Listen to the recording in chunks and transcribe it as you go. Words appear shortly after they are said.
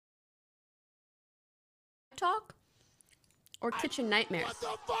Talk or Kitchen Nightmares? What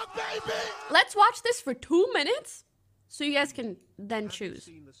the fuck, baby? Let's watch this for 2 minutes so you guys can then choose.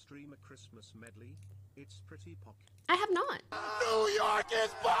 Seen the stream a Christmas medley? It's pretty popular. I have not. New York is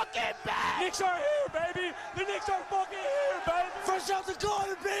fucking back! Knicks are here, baby! The Knicks are fucking here, baby! Fresh out the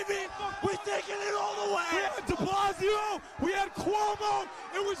garden, baby! We're taking it all the way! We had de Blasio, we had Cuomo,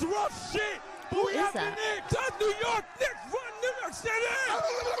 it was rough shit! But we have the Knicks! That's New York! Knicks run New York City!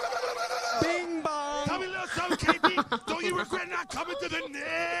 Bing bong! Tell me a little something, KD. Don't you regret not coming to the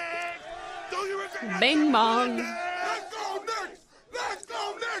Knicks? Don't you regret not Bing bong. Let's go Knicks! Let's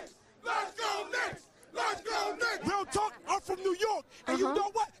go Knicks! Let's go Knicks! Let's go Knicks! Real talk, I'm from New York, and you know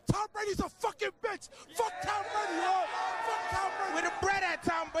what? Tom Brady's a fucking bitch. Fuck Tom Brady, yo. Fuck Tom Brady. Where the bread at,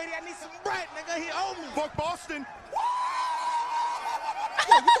 Tom Brady? I need some bread, nigga. He owe me. Fuck Boston.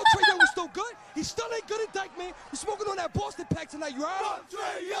 Yo, you know Trae Young was still good? He still ain't good at Dyke, man. You're smoking on that Boston pack tonight, you heard? Fuck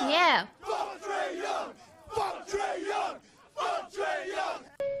Trae Young. Yeah. Fuck Trae Young. Fuck Trae Young. Fuck Trae Young.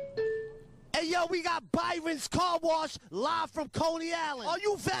 Hey, yo, we got Byron's Car Wash live from Coney Island. Are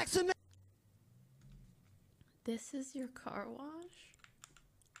you vaccinated? This is your car wash?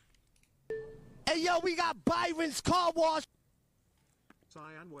 Hey, yo, we got Byron's Car Wash.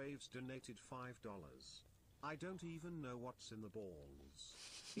 Cyan Waves donated $5. I don't even know what's in the balls.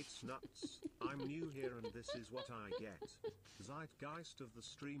 It's nuts. I'm new here and this is what I get. Zeitgeist of the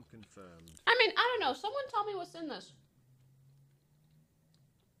stream confirmed. I mean, I don't know. Someone tell me what's in this.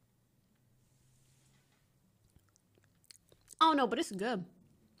 Oh no, but it's good.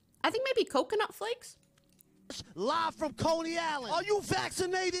 I think maybe coconut flakes. Live from Coney Island. Are you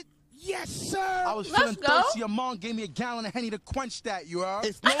vaccinated? Yes, sir. I was feeling thirsty. Your mom gave me a gallon of Henny to quench that, you heard?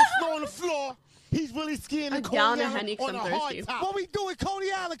 It's no snow on the floor. He's really skiing in Coney gallon of Island Henny 'cause on a I'm hard thirsty. top. What we do in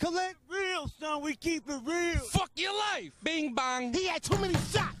Coney Island, Khalid? Real, son. We keep it real. Fuck your life! Bing bong! He had too many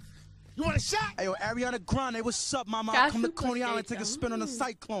shots. You want a shot? Hey, yo, Ariana Grande, what's up, mama? Cashew Come to Coney crusted Island, take a spin on the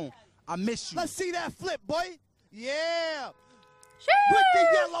cyclone. I miss you. Let's see that flip, boy. Yeah. Sheesh. Put the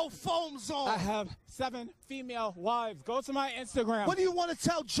yellow foams on. I have 7 female wives. Go to my Instagram. What do you want to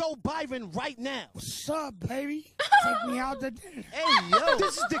tell Joe Byron right now? What's up, baby? Take me out to dinner. Hey, yo.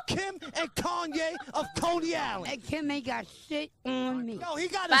 This is the Kim and Kanye of Coney Island. Hey, Kim ain't got shit on me. Yo, he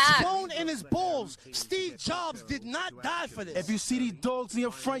got his phone in his balls. Steve Jobs did not die for this. If you see these dogs in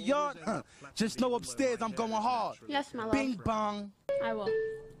your front yard, just know upstairs I'm going hard. Yes, my love. Bing bong. I will.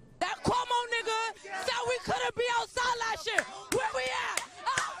 That Cuomo nigga said we couldn't be outside last year. Where we at?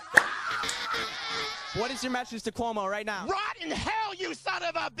 What is your message to Cuomo right now? Rot in hell, you son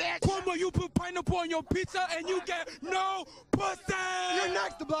of a bitch. Cuomo, you put pineapple on your pizza and you get no pussy! You're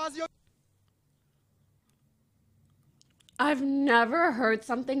next, de Blasio. I've never heard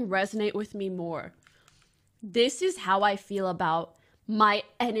something resonate with me more. This is how I feel about my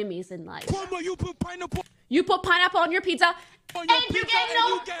enemies in life. Cuomo, you put pineapple You put pineapple on your pizza, on your and pizza you get and no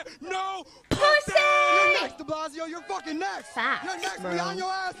you get no pussy! You're next, de Blasio. You're fucking next. Facts, You're next. bro. We on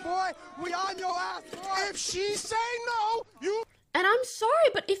your ass, boy. We on your ass, boy. If she say no, you... And I'm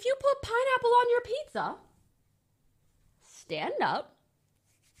sorry, but if you put pineapple on your pizza, stand up,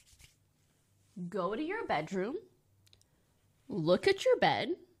 go to your bedroom, look at your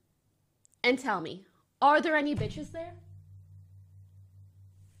bed, and tell me, are there any bitches there?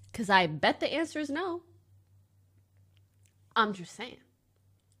 Because I bet the answer is no. I'm just saying.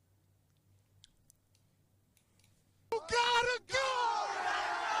 You gotta go!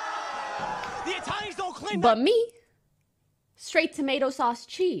 The Italians don't clean But me, straight tomato sauce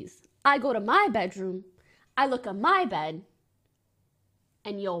cheese. I go to my bedroom, I look at my bed,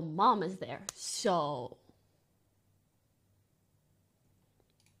 and yo mama's there. So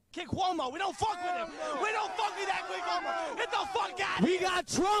Kick Cuomo. We don't fuck with him. We don't fuck with that quick Cuomo. Get the fuck out. We got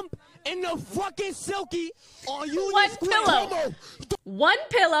Trump and the fucking Silky on Union one Square. pillow. One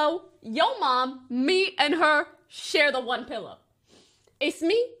pillow, yo mom, me and her share the one pillow. It's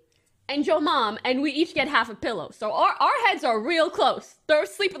me and your mom, and we each get half a pillow. So our heads are real close. They're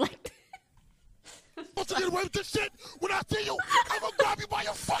sleeping like this. Want to get away with this shit? When I see you, I'm gonna grab you by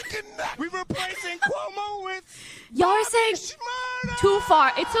your fucking neck. We replacing Cuomo with Y'all are saying too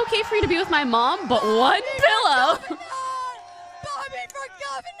far. It's okay for you to be with my mom, but one pillow. Bobby for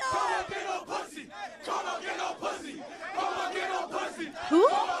governor! Come on, get no pussy. Come on, get no pussy. Come on, get no pussy. Who?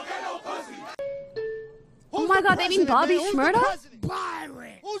 Come on, get no pussy. Oh my God, they mean Bobby Shmurda?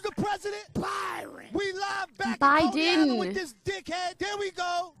 Byron. Who's the president? Byron. We live back Biden. in Coney Island with this dickhead. There we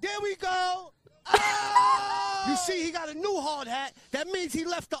go. There we go. You see, he got a new hard hat. That means he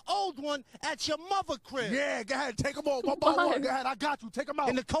left the old one at your mother crib. Yeah, go ahead, take them all. One by one. Go ahead, I got you. Take them out.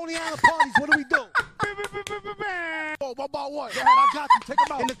 In the Coney Island parties, what do we do? Oh, one by one. Go ahead, I got you. Take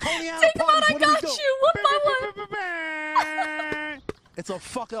them out. In the Coney Island Take them out, parties, I what do we got do? you. One by one. It's a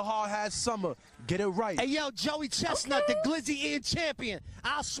fucking hard-ass summer. Get it right. Hey, yo, Joey Chestnut, the glizzy eating champion.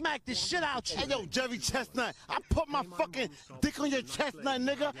 I'll smack the shit out you. Hey, yo, Jerry Chestnut, I put my fucking dick on your chestnut,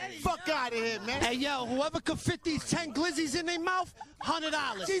 nigga. Fuck out of here, man. Hey, yo, whoever could fit these 10 glizzies in their mouth,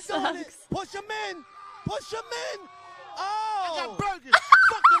 $100. She's doing it. Push them in. Push them in. Oh. I got burgers.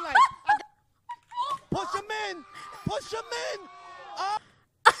 Fuck your life. Push them in. Push them in. Oh.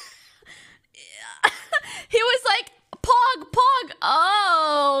 He was like, Pog.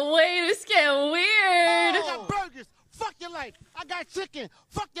 Oh, wait, it's getting weird. I got burgers. Fuck your life. I got chicken.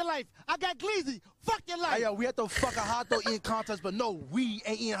 Fuck your life. I got glizzy. Fuck your life. Hey, yo, we at the fucking hot dog eating contest, but no, we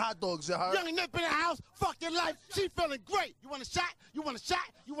ain't eating hot dogs, you heard? Young nip in the house. Fuck your life. She feeling great. You want a shot? You want a shot?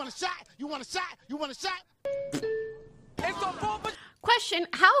 You want a shot? You want a shot? You want a shot? Question,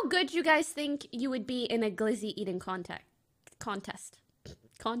 how good you guys think you would be in a glizzy eating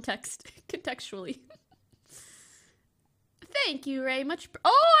contextually. Thank you, Ray. Oh, I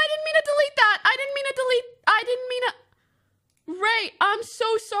didn't mean to delete that. I didn't mean to. Ray, I'm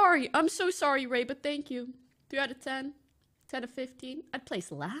so sorry, Ray, but thank you. 3 out of 10. 10 out of 15. I'd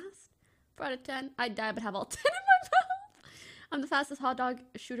place last. 4 out of 10. I'd die but have all 10 in my mouth. I'm the fastest hot dog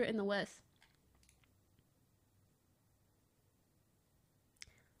shooter in the West.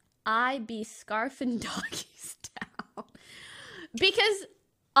 I be scarfing doggies down. Because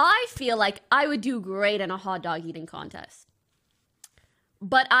I feel like I would do great in a hot dog eating contest.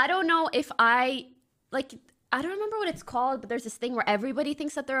 But I don't know if I don't remember what it's called, but there's this thing where everybody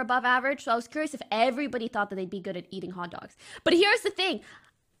thinks that they're above average. So I was curious if everybody thought that they'd be good at eating hot dogs. But here's the thing.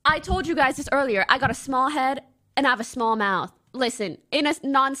 I told you guys this earlier. I got a small head and I have a small mouth. Listen, in a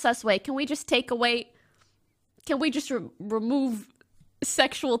non-sus way, can we just remove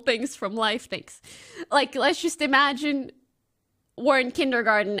sexual things from life things? Like, let's just imagine we're in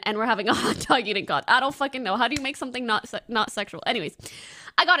kindergarten and we're having a hot dog eating contest. I don't fucking know. How do you make something not sexual? Anyways,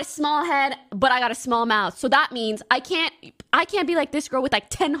 I got a small head, but I got a small mouth. So that means I can't be like this girl with like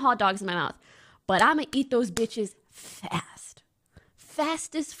 10 hot dogs in my mouth. But I'm gonna eat those bitches fast.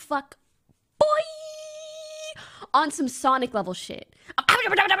 Fast as fuck. Boy! On some Sonic level shit.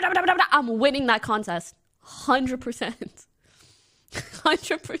 I'm winning that contest. 100%.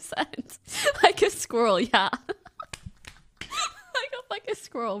 100%. Like a squirrel, yeah. Like a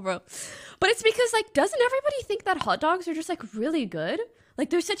squirrel, bro. But it's because, like, doesn't everybody think that hot dogs are just, like, really good? Like,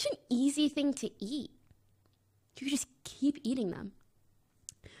 they're such an easy thing to eat. You just keep eating them.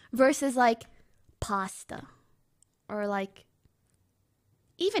 Versus, like, pasta. Or, like,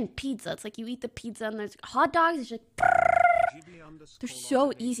 even pizza. It's like you eat the pizza and there's hot dogs. It's just they're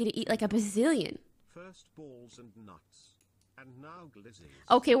so easy to eat, like a bazillion. First balls and nuts. And now glizzies.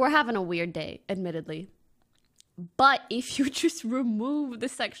 Okay, we're having a weird day, admittedly. But if you just remove the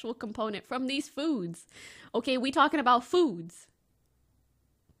sexual component from these foods, okay, we talking about foods.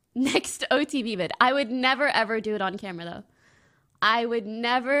 Next OTV vid. I would never ever do it on camera though. I would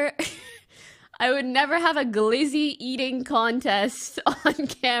never have a glizzy eating contest on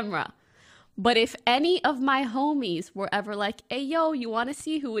camera. But if any of my homies were ever like, hey yo, you want to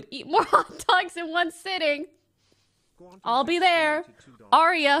see who would eat more hot dogs in one sitting? I'll be there.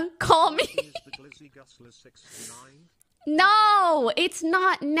 Aria, call me. No, it's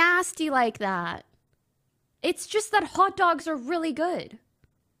not nasty like that. It's just that hot dogs are really good.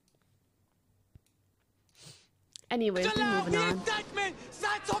 Anyways, we're moving on.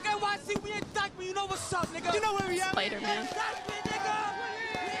 SideTalk NYC, we in Dykeman. You know what's up, nigga? You know where we at? Spider-Man.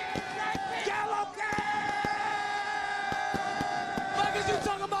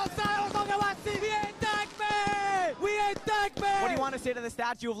 What do you want to say to the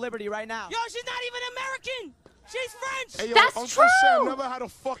Statue of Liberty right now? Yo, she's not even American. She's French. Hey, yo, That's Uncle true. Sam never had a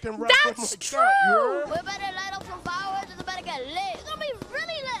fucking rap That's like true. that, We better light up some fireworks. It's better get lit. It's gonna be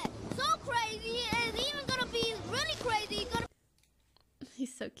really lit. So crazy. It's even gonna be really crazy.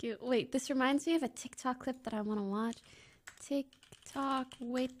 He's so cute. Wait, this reminds me of a TikTok clip that I want to watch. TikTok,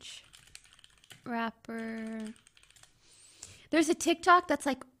 which rapper? There's a TikTok that's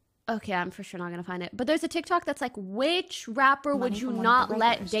like, okay, I'm for sure not gonna find it. But there's a TikTok that's like, which rapper would you not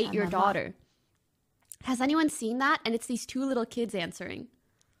let date your daughter? Has anyone seen that? And it's these two little kids answering.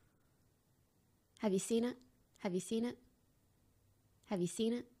 Have you seen it? Have you seen it? Have you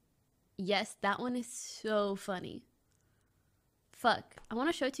seen it? Yes, that one is so funny. Fuck. I want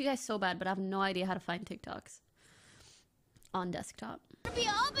to show it to you guys so bad, but I have no idea how to find TikToks on desktop. Be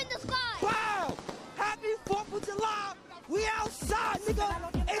up in the sky. Wow! Happy 4th of July! We outside, nigga!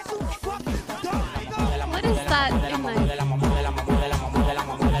 It's so fucking dumb, nigga! What is that in the...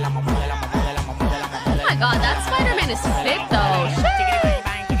 Oh my god, that Spider-Man is fit though. Shit!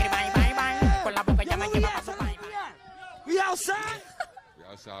 We outside?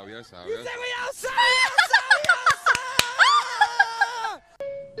 ya sabes. You say we outside.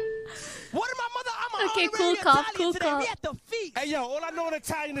 What am my mother? I'm Okay, cool cop, cool cop. We at the feast. Hey, yo, all I know in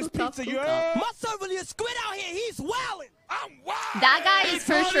Italian is Cool pizza, cop, you cool heard? My server is squid out here. He's wildin'. I'm wild. That guy is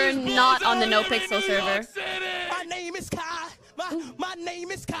for sure not on the No Pixel server. My name is Kai. My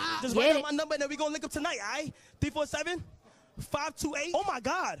name is Kai. Just Get write it. down my number and then we gonna link up tonight, all right? 347-528. Oh my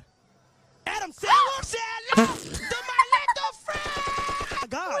God. Adam Sandler said hello to my little friend. Oh my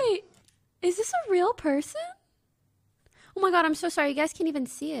God. Wait, is this a real person? Oh my God, I'm so sorry. You guys can't even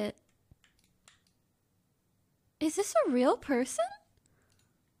see it. Is this a real person?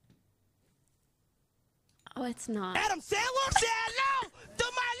 Oh, it's not. Adam Sandler said hello to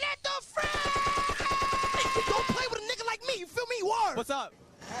my little friend. Don't play with a nigga like me. You feel me? Word. What's up?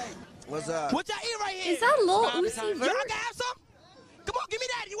 What's up? What y'all eat right here? Is that Lil Y'all Uzi can Vert? have some? Come on, give me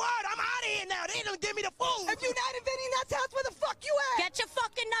that. You word. I'm out of here now. They don't give me the food. If you not inventing nuts house, where the fuck you at? Get your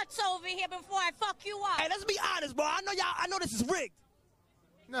fucking nuts over here before I fuck you up. Hey, let's be honest, bro. I know this is rigged.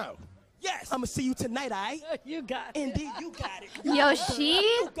 No. Yes. I'm gonna see you tonight, all right? You got it. Indeed, you got it. Yo, she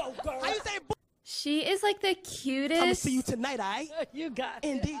Go, girl. How you say, boo? she is like the I'm gonna cutest see you tonight, all right? You got it.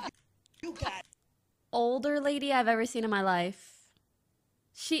 Indeed, you got it. older lady I've ever seen in my life.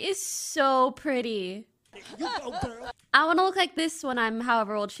 She is so pretty. You go, girl. I want to look like this when I'm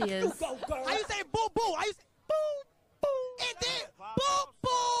however old she is. You go, girl. How you say boo boo? How you say boo boo? Indeed, boo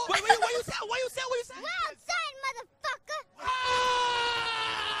boo. Wait, what you say? What you say? What you say? We're outside, motherfucker. Ah!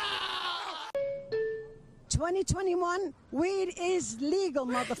 2021, weed is legal,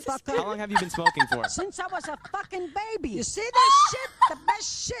 motherfucker. How long have you been smoking for? Since I was a fucking baby. You see that shit? The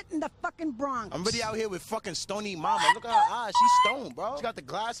best shit in the fucking Bronx. I'm really out here with fucking Stony Mama. Look at her eyes. She's stoned, bro. She got the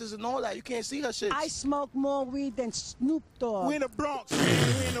glasses and all that. You can't see her shit. I smoke more weed than Snoop Dogg. We in the Bronx,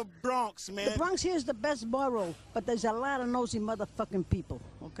 man. We in the Bronx, man. The Bronx here is the best borough, but there's a lot of nosy motherfucking people,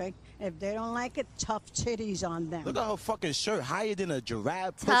 okay? If they don't like it, tough titties on them. Look at her fucking shirt, higher than a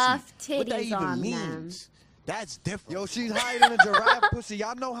giraffe pussy. Tough What that titties even on means? That's different. Yo, she's higher than a giraffe pussy.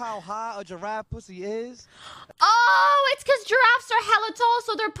 Y'all know how high a giraffe pussy is? Oh, it's because giraffes are hella tall,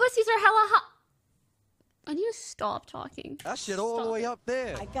 so their pussies are hella hot. I need to stop talking. That shit all the way up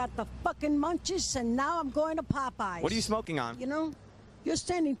there. I got the fucking munchies, and now I'm going to Popeyes. What are you smoking on? You know, you're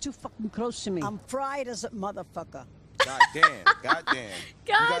standing too fucking close to me. I'm fried as a motherfucker. God damn. God damn. You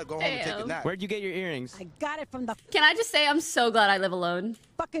gotta go home and take a nap. Where'd you get your earrings? I got it from the Can I just say I'm so glad I live alone?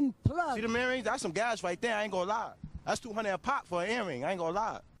 fucking plug. See the earrings? That's some gas right there. I ain't gonna lie. That's 200 a pop for an earring. I ain't gonna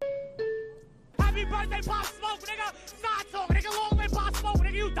lie. Happy birthday, Pop Smoke, nigga. SideTalk, nigga. Long live Pop Smoke,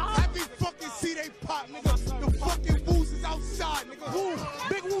 nigga. You dumb. Happy fucking C-Day Pop, nigga. The fucking Woos is outside, nigga. Woo.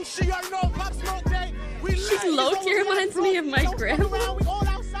 Big Woo, she already know Pop Smoke Day. We She low-key reminds me of my grandma. We all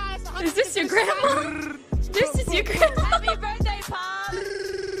outside. Is this your grandma? This is your grandma. Happy birthday, Pop.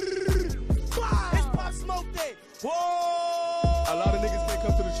 It's Pop Smoke Day. Whoa! A lot of niggas can't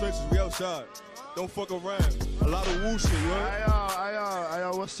come to the trenches. We outside. Don't fuck around. A lot of woo shit, yo.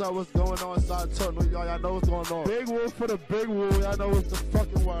 Ayo, what's up? What's going on inside Turtle? Y'all know what's going on. Big woo for the big woo. Y'all know what's the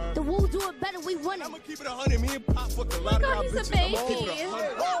fucking word. The Woo do it better. We won it. I'm gonna keep it 100. Me and Pop fuck a lot of y'all he's a bitches. I'm gonna keep baby. it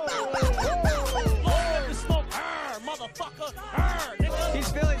 100. Smoke, motherfucker. Nigga. He's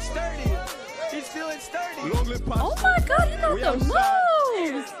feeling sturdy. He's feeling sturdy. Long live Pop Oh my God, he We got the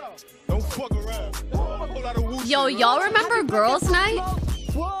outside. moves. Don't fuck around. A whole lot of woo Yo, shit, y'all remember Girls Night?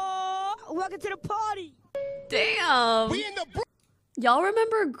 Whoa! Welcome to the party. Damn. We in the Y'all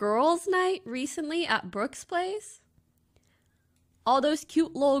remember Girls Night recently at Brooks' place? All those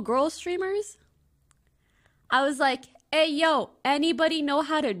cute little girl streamers? I was like, hey, yo, anybody know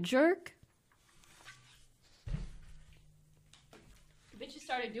how to jerk? Bitches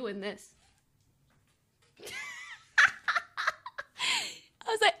started doing this. I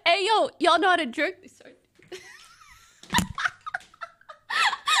was like, hey, yo, y'all know how to jerk? They started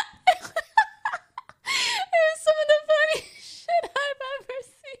It was some of the funniest shit I've ever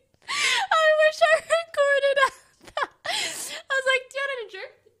seen. I wish I recorded that. I was like, do you know how to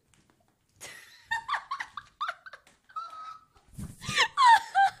jerk?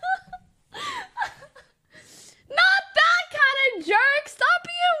 Not that kind of jerk. Stop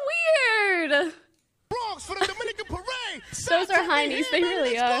being weird. Bronx for the Dominican parade. Those are heinies. They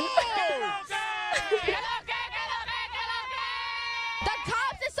really are. The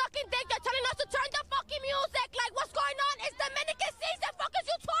cops is sucking dick. They're telling us to turn the fucking music. Like, what's going on? It's Dominican season. Fuck is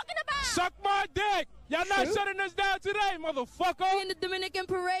you talking about? Suck my dick. Y'all not shutting us down today, motherfucker. In the Dominican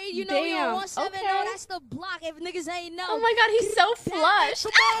parade, you know we Damn, on 170. okay. No, that's the block. If niggas ain't know. Oh my God, he's so flushed.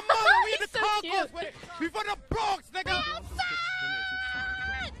 Come on, mother. We in He's the so concourse cute. with it. We from the Bronx, nigga.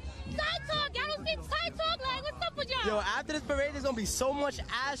 Outside! SideTalk. Y'all don't see SideTalk? Like, what's up with y'all? Yo, after this parade, there's gonna be so much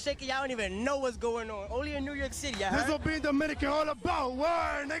ass shaking, y'all don't even know what's going on. Only in New York City, y'all heard? This will be Dominican all about.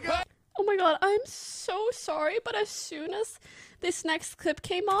 Word, nigga. Oh my god, I'm so sorry, but as soon as this next clip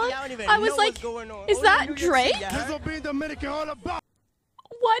came on, Y'all don't even I was know like, what's going on. is Only in that New York Drake? City, y'all This heard? will be Dominican all about.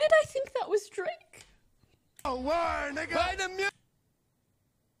 Why did I think that was Drake? Oh, word, nigga. Play the music.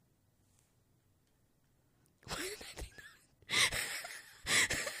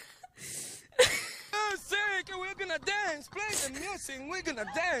 Music, we're gonna dance. Play the music, we're gonna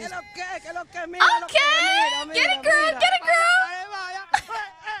dance. Okay, get it, girl, get it, girl.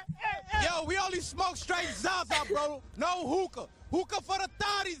 Yo, we only smoke straight Zaza, bro. No hookah. Hookah for the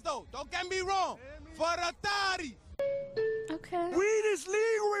thotties, though. Don't get me wrong. For the thotties. Okay. Weed is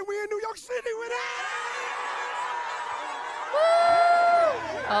legal and we in New York City with it.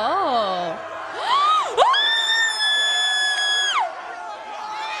 Oh.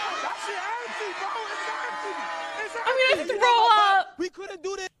 That shit empty, bro. It's empty. It's empty. I'm gonna throw up. We couldn't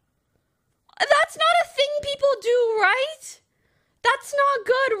do this. That's not a thing people do, right? That's not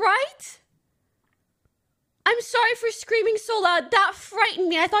good, right? I'm sorry for screaming so loud. That frightened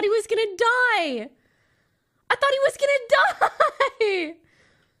me. I thought he was gonna die. I thought he was gonna die.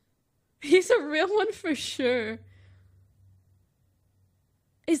 He's a real one for sure.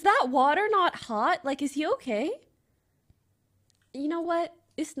 Is that water not hot? Like, is he okay? You know what?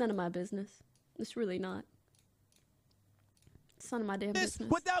 It's none of my business. It's really not. It's none of my damn business.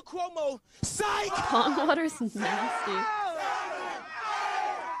 Without Cuomo, psych! Pond water's nasty.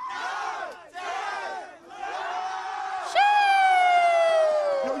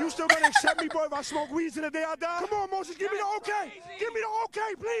 Yo, you still gonna accept me, bro, if I smoke weed to the day I die? Come on, Moses, give me the okay. Give me the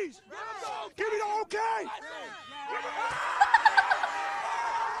okay, please. Give me the okay.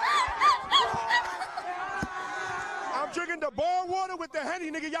 I'm drinking the bar water with the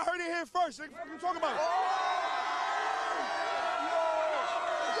Henny, nigga. Y'all heard it here first. Nigga, what you talking about?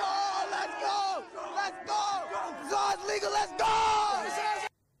 Let's go! Let's go! God's legal, let's go!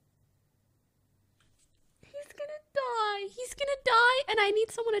 He's gonna die. He's gonna die, and I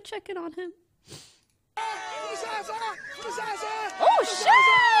need someone to check in on him. Oh,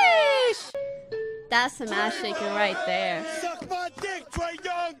 sheesh! That's some ass shaking right there. Suck my dick, Trey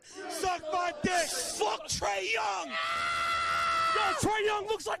Young. Suck my dick. Fuck Trey Young. Yo, Trey Young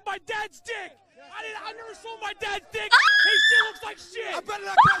looks like my dad's dick. I never saw my dad's dick. He still looks like shit. I better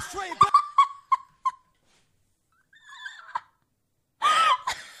not catch Trey.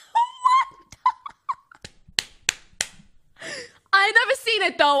 I never seen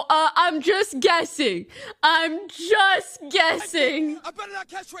it though. I'm just guessing. I'm just guessing. I better not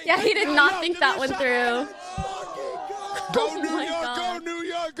catch Trey. Yeah, he did not think that one through. Go Oh New my York, God. go New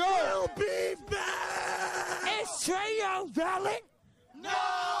York, go. We'll be back. Is Trey Young valid? No.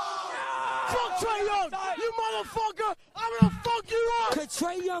 Fuck Trey Young, you motherfucker. I'm gonna fuck you up. Could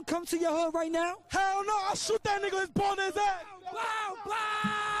Trey Young come to your hood right now? Hell no, I'll shoot that nigga his ball in his ass. Wow,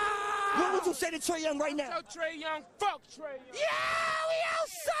 what would you say to Trey Young right now? Tell Trey Young, fuck Trey Young. Yeah, we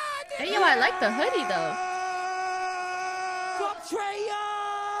outside. Hey, yo, I like the hoodie though. Fuck Trey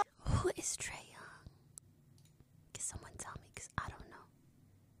Young. Who is Trey Young? Can someone tell me? Because I don't know.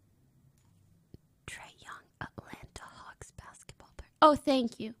 Trey Young, Atlanta Hawks basketball player. Oh,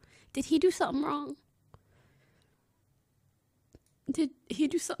 thank you. Did he do something wrong? Did he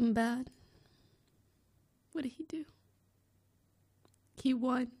do something bad? What did he do? He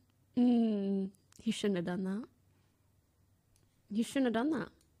won. He shouldn't have done that. He shouldn't have done that.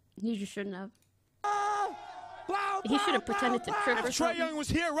 He just shouldn't have. He should have pretended to trip or If Trey something. Young was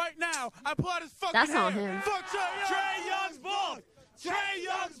here right now, I'd pull out his fucking That's hair. on him. Fuck Trey Young. Trey Young's bald. Trey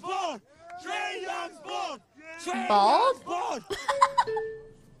Young's bald. Trey Young's bald. Trey Bald? Young's bald.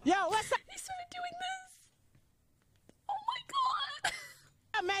 Yo, what's up? He started doing this. Oh my god.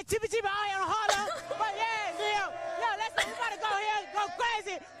 Man, Chippy Chippy all on Harlem. But yeah, let's we gotta go here, go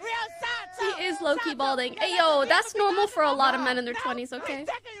crazy. We outside. He is low-key balding. Hey, yo, that's normal for a lot of men in their 20s, okay?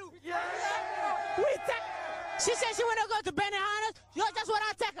 She said she wanna go to Benihana's. Yo, that's what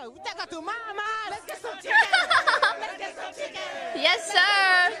I take her. We take her to Mama. Let's get some chicken. Let's get some chicken. Yes,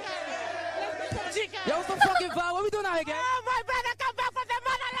 sir. Yo, what's the fucking vibe? What we doing out here, gang? Oh, my brother, come back from the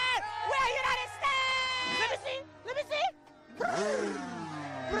motherland. We're United States. Let me see. Let me see.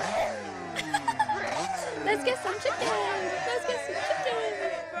 Let's get some chicken. Let's get some chicken.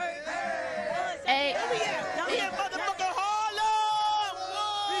 Hey. Now we in motherfucking Harlem.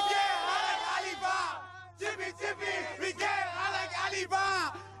 We get I like Alibaba. Tippy Tippy. We get I like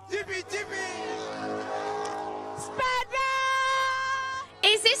Alibaba. Tippy Tippy.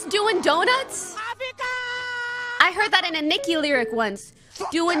 Is this doing donuts? I heard that in a Nicki lyric once.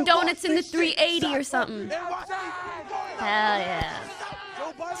 Doing donuts in the 380 or something. Hell yeah.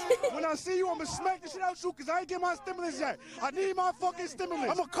 Joe Biden, when I see you, I'm gonna smack the shit out you because I ain't get my stimulus yet. I need my fucking stimulus.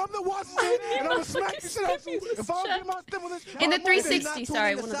 I'm gonna come to Washington and I'm gonna smack the shit out you. If I don't get my stimulus, in the 360,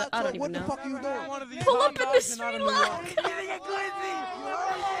 sorry, one of the, I don't even know. What the fuck you doing? Pull up in the street lock.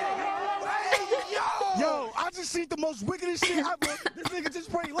 Yo, I just seen the most wickedest shit ever. This nigga just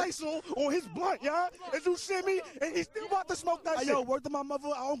sprayed Lysol on his blunt, y'all. And you see me, and he's still about to smoke that shit. Yo, word to my mother,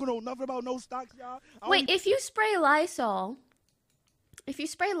 I don't know nothing about no stocks, y'all. Wait, if you spray Lysol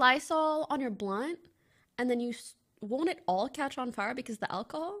on your blunt, and then won't it all catch on fire because of the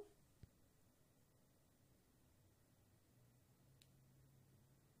alcohol?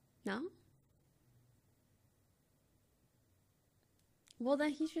 No? Well, then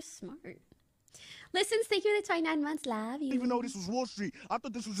he's just smart. Listens, thank you for the 29 months, love you. Even though this was Wall Street, I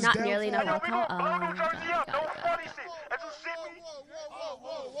thought this was just not nearly enough alcohol.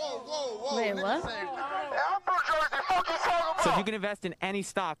 Wait, what? So if you can invest in any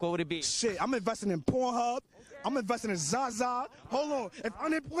stock, what would it be? Shit, I'm investing in Pornhub. I'm investing in Zaza. Hold on. If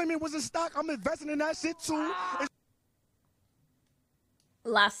unemployment was a stock, I'm investing in that shit too.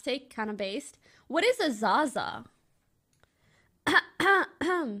 Last take, kind of based. What is a Zaza?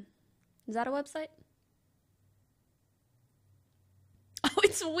 Is that a website? Oh,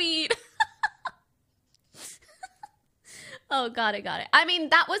 it's weed. Oh, got it. I mean,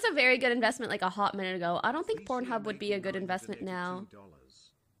 that was a very good investment like a hot minute ago. I don't think Pornhub would be a good investment now.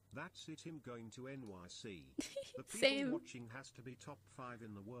 That's it, him going to NYC. The people Same. watching has to be top 5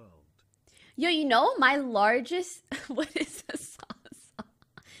 in the world. Yo, you know, my largest... What is a Zaza?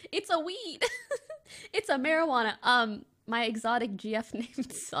 It's a weed. It's a marijuana. My exotic GF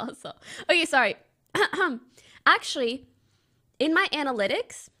named Zaza. Okay, sorry. Actually, in my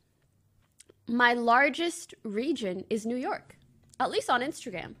analytics, my largest region is New York. At least on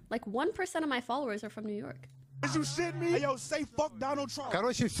Instagram. Like 1% of my followers are from New York. Did you shit me? Hey, yo, say fuck Donald Trump.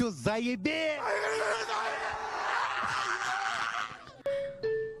 Короче, все заебе.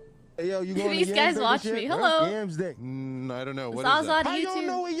 Hey, yo, you going These to guys Yams watch Day me. shit? Hello. Yams Day. I don't know. What Zaza is that? to How you YouTube. don't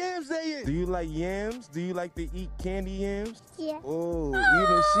know what Yams Day is? Do you like yams? Do you like to eat candy yams? Yeah. Oh,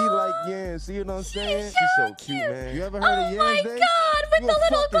 even she like yams. See what I'm saying? She's so cute, man. You ever heard of Oh my Yams Day? god, with You the a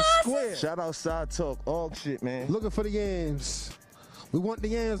little fucking glasses. square. Shout out SideTalk, all shit, man. Looking for the yams. We want the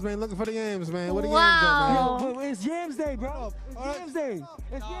yams, man. Looking for the yams, man. Where the yams at, man? Yo, it's Yams Day, bro. It's Yams Day.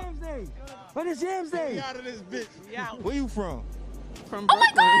 It's Yams Day. But it's Yams Day. Get out of this bitch. Where you from? From Oh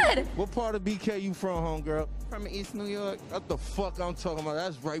my Brooklyn. god! What part of BK you from, homegirl? From East New York. What the fuck I'm talking about?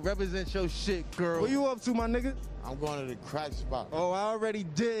 That's right. Represent your shit, girl. What you up to, my nigga? I'm going to the crack spot. Oh, I already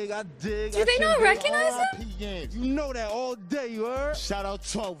dig. I dig. Do they not recognize him? Games. You know that all day, you heard? Shout out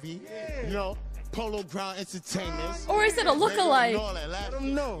Toby. Yeah. You know, Polo Ground Entertainment. Or is it a lookalike? Let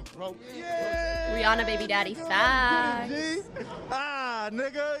them know, bro. Yeah. Rihanna baby daddy facts. Ah,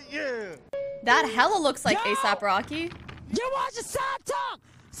 nigga, yeah. That hella looks like ASAP Rocky. You watch the SideTalk.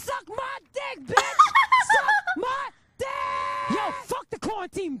 Suck my dick, bitch. Suck my dick. Yo, fuck the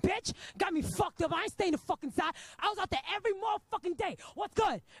quarantine, bitch. Got me fucked up. I ain't staying the fucking side. I was out there every motherfucking day. What's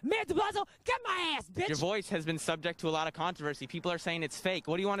good? Mayor de Blasio, get my ass, bitch. Your voice has been subject to a lot of controversy. People are saying it's fake.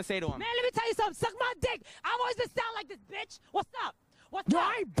 What do you want to say to him? Man, let me tell you something. Suck my dick. I've always been sound like this, bitch. What's up? What's up?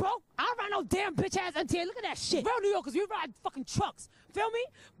 I ain't broke. I don't ride no damn bitch ass MTA. Look at that shit. Real New Yorkers, we ride fucking trucks. Feel me?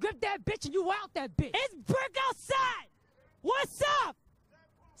 Grip that bitch and you out that bitch. It's brick outside. What's up?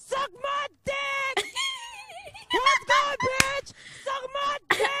 Suck my dick. What's good, bitch? Suck my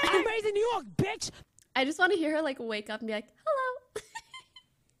dick. I'm raised in New York, bitch. I just want to hear her like wake up and be like, hello.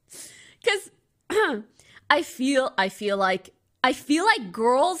 Cause I feel like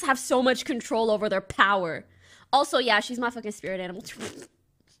girls have so much control over their power. Also, yeah, she's my fucking spirit animal.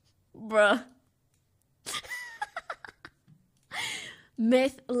 Bruh.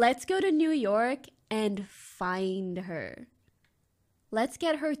 Myth, let's go to New York and find her. Let's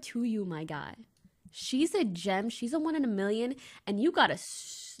get her to you, my guy. She's a gem. She's a 1 in a million. And you gotta,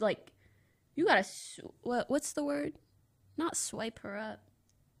 what's the word? Not swipe her up.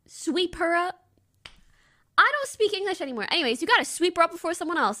 Sweep her up. I don't speak English anymore. Anyways, you gotta sweep her up before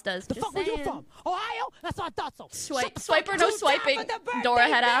someone else does. The fuck where you from? Ohio? That's what I thought so. Swipe her, no swiping. Dora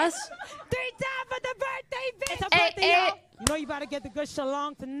head ass. 3 times for the birthday, bitch. It's a Hey, birthday, hey. y'all. You know you better get the good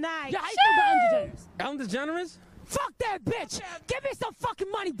shalong tonight. Yeah, how you feel about Ellen DeGeneres? Fuck that bitch. Give me some fucking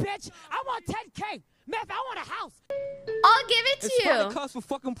money, bitch. I want 10K. Math, I want a house. I'll give it to It's you. probably cost for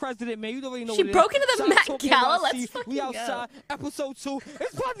fucking president, man. You already know She what it broke is. into the Shout out Met to Gala. NYC. Let's fucking We go. outside. Episode 2.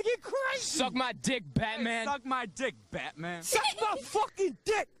 It's about to get crazy. Suck my dick, Batman. Suck my dick, Batman. Suck my fucking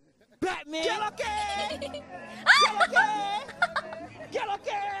dick, Batman.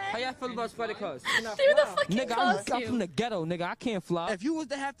 How y'all feel about sweater clothes? Dude, the fucking Nigga, I'm from the ghetto, nigga. I can't fly. If you was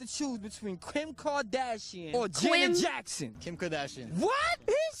to have to choose between Kim Kardashian or Kim? Janet Jackson. Kim Kardashian. What?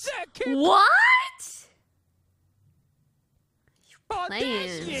 He said Kim What?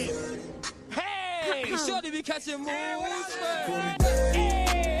 Kardashian. Hey, shorty be catching moves.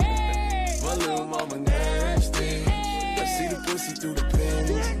 My little mama nasty. I see the pussy through the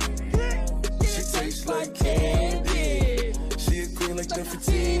panties. She tastes like candy. She a queen like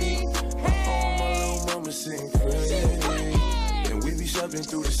Nefertiti. Oh, my little mama sing pretty. And we be shopping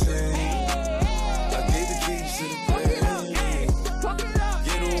through the city. I gave the keys to the plane.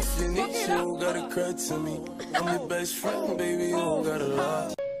 Get off your knees, you don't gotta cry to me. I'm your best friend, baby, you don't gotta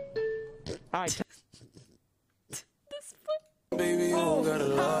lie. Alright. Baby, you don't gotta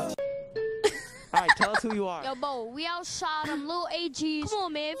lie. Alright, tell us who you are. Yo, Bo, we outside, I'm Lil AGs. Come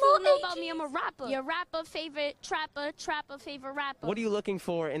on, man, if you don't know about me, I'm a rapper. Your rapper, favorite trapper, favorite rapper. What are you looking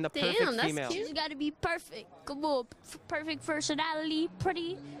for in the perfect female? Cute. You gotta be perfect. Come on, perfect personality,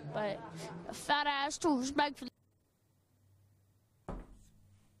 pretty, but a fat ass too, respectfully.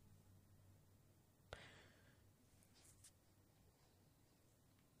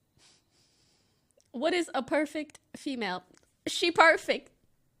 What is a perfect female? She perfect.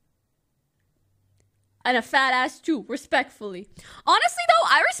 And a fat ass too, respectfully. Honestly though,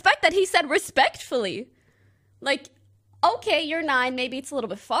 I respect that he said respectfully. Like, okay, you're 9, maybe it's a little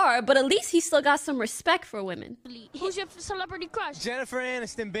bit far, but at least he still got some respect for women. Who's your celebrity crush? Jennifer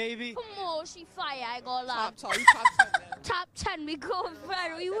Aniston, baby. Come on, she fire, I ain't gonna lie. Top 10, man. Top 10, we going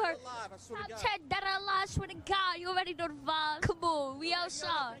viral, you heard? Top 10, dead or alive, swear to God, you already know the vibe. Come on, we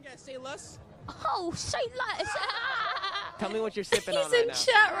outside. You gotta say less. Oh, say less. Tell me what you're sipping on He's right in now.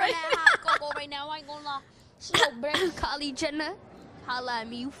 chat right now. Go right now, I ain't gonna lie. So, Brandon, Kylie Jenner, holla at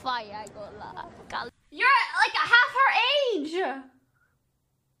me, you fire, I ain't gonna lie. Kylie. You're like half her age.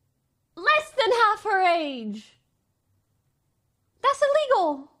 Less than half her age. That's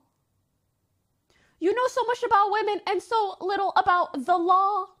illegal. You know so much about women and so little about the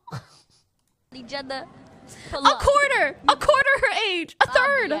law. Kylie Jenner. A quarter her age, a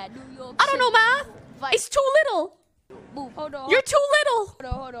third. Yeah, New York I don't know math. Fight. It's too little. Move. Hold on. You're too little.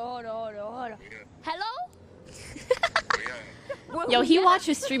 Hold on. Hello? Yo, he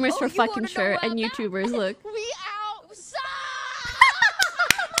watches streamers for you wanna fucking know sure where and I'm at? YouTubers. Look. We outside.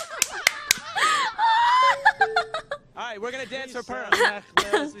 Alright, we're gonna dance for Pearl. Hey!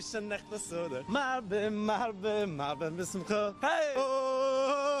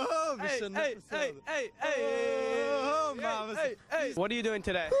 Hey. What are you doing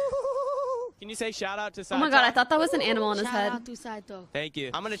today? Can you say shout out to SideTalk? Oh my god, I thought that was an animal on his head. Shout out to SideTalk. Thank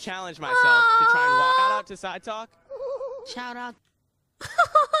you. I'm gonna challenge myself to try and walk. Shout out to SideTalk. Shout out.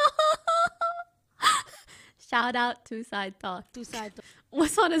 Shout out to SideTalk. To SideTalk.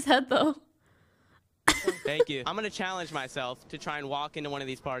 What's on his head though? Thank you. I'm gonna challenge myself to try and walk into one of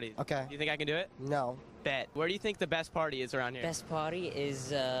these parties. Okay. You think I can do it? No. Bet. Where do you think the best party is around here? Best party is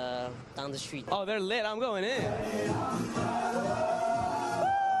down the street. Oh, they're lit. I'm going in.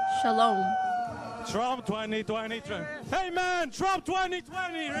 Shalom. Trump 2020. Hey man, Trump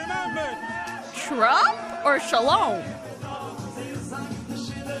 2020, remember? Trump or Shalom?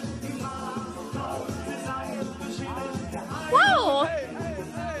 Whoa!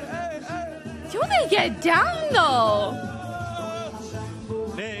 Do they get down though?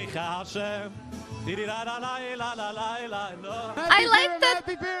 I like that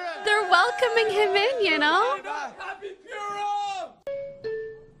they're welcoming him in, you know?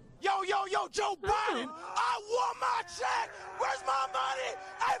 Yo, Joe Biden, I want my check. Where's my money?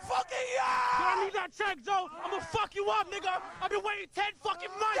 Hey, fucking yeah! I need that check, Joe. I'm gonna fuck you up, nigga. I've been waiting 10 fucking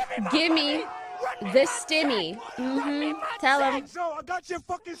months. Give me the stimmy. Tell him. Joe, I got your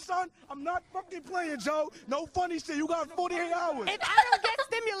fucking son. I'm not fucking playing, Joe. No funny shit. You got 48 hours. If I don't get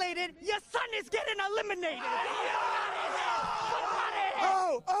stimulated, your son is getting eliminated.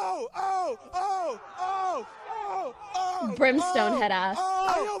 Brimstone head ass.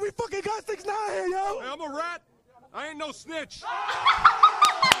 Hey, yo, we fucking got 6ix9ine here, yo. Hey, I'm a rat. I ain't no snitch.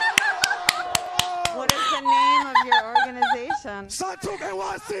 What is the name of your organization? SideTalk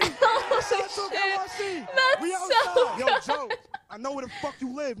NYC. SideTalk NYC. That's We so outside. Yo, good. Joe, I know where the fuck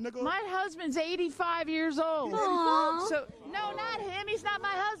you live, nigga. My husband's 85 years old. Aww. So, no, not him. He's not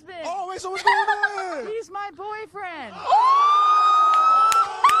my husband. Oh, wait, so what's going on? He's my boyfriend.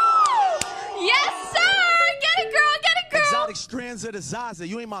 Yes, sir! Get it, girl! Get it, girl! exotic strands of the Zaza.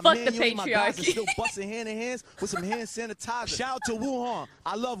 You ain't my Fuck man, the you ain't my guys. patriarchy. Still busting hand in hands with some hand sanitizer. Shout out to Wuhan.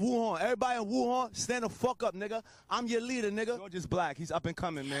 I love Wuhan. Everybody in Wuhan, stand the fuck up, nigga. I'm your leader, nigga. George is black. He's up and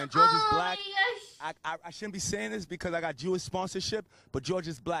coming, man. George is black. I shouldn't be saying this because I got Jewish sponsorship, but George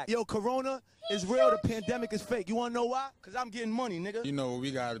is black. Yo, Corona is real. The pandemic is fake. You want to know why? Because I'm getting money, nigga. You know what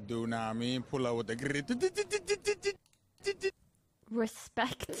we got to do now, I mean? Pull up with the grit.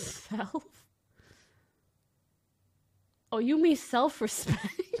 Respect self? Oh, you mean self-respect?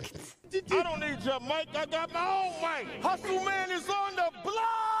 I don't need your mic. I got my own mic. Hustle Man is on the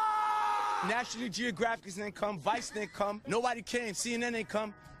block. National Geographic didn't come. Vice didn't come. Nobody came. CNN didn't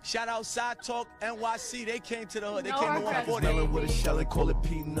come. Shout out SideTalk, NYC. They came to the hood. They came to 140. Smelling with a shell and call it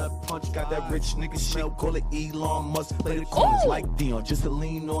peanut punch. Got that rich nigga smell, call it Elon Musk. Play the corners like Dion, just to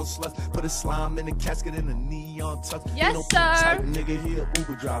lean on sluts. Put a slime in the casket in a neon tux. Yes, no sir. Type nigga here,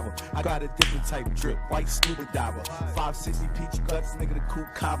 Uber driver. I got a different type drip, white scuba diver. 560 peach guts, nigga the cool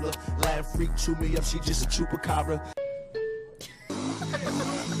cobbler. Laugh freak, chew me up, she just a chupacabra.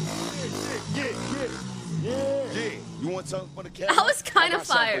 Yeah. You want something for the camera? That was kind of I got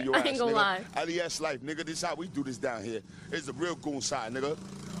something fire. for your I ass, ain't gonna nigga. lie. LES life, nigga. This is how we do this down here. It's the real goon side, nigga.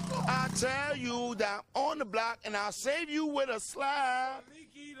 I tell you that I'm on the block and I'll save you with a slap.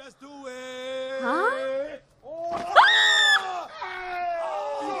 Nikki, let's do it. Huh? Oh,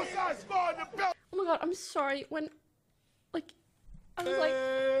 Oh my god, I'm sorry. When, like, I was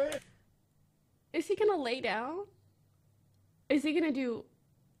like, is he gonna lay down? Is he gonna do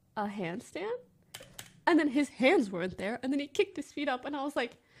a handstand? And then his hands weren't there, and then he kicked his feet up, and I was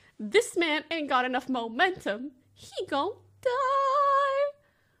like, this man ain't got enough momentum. He gon'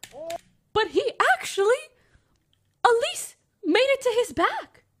 die. But he actually at least made it to his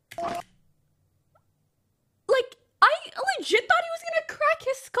back. Like, I legit thought he was gonna crack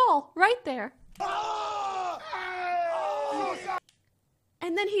his skull right there.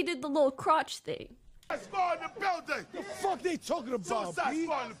 And then he did the little crotch thing. Squad in the building. The fuck they talking about, Suicide B?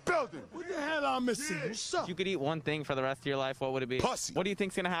 squad in the building. What the hell I'm missing? What's up? If you could eat one thing for the rest of your life, what would it be? Pussy. What do you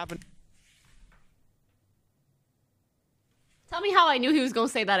think's gonna happen? Tell me how I knew he was gonna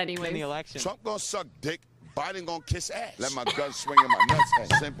say that In the anyway. election. Trump gonna suck dick. Biden gonna kiss ass. Let my gun swing in my nuts.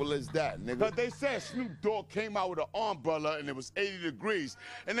 As simple as that, nigga. But they said Snoop Dogg came out with an umbrella and it was 80 degrees.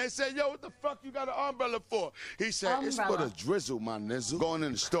 And they said, yo, what the fuck you got an umbrella for? He said, it's for the drizzle, my nizzle. Going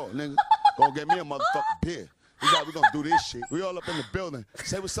in the store, nigga. Gonna get me a motherfucking beer. We gonna do this shit. We all up in the building.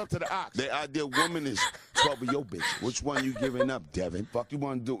 Say what's up to the ox. The ideal woman is 12 of your bitch. Which one you giving up, Devin? Fuck you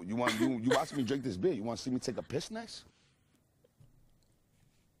wanna do? You watch me drink this beer? You wanna see me take a piss next?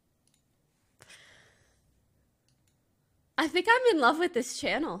 I think I'm in love with this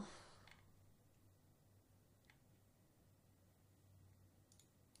channel.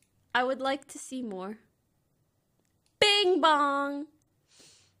 I would like to see more. Bing bong.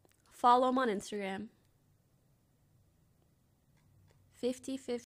 Follow him on Instagram. 50-50.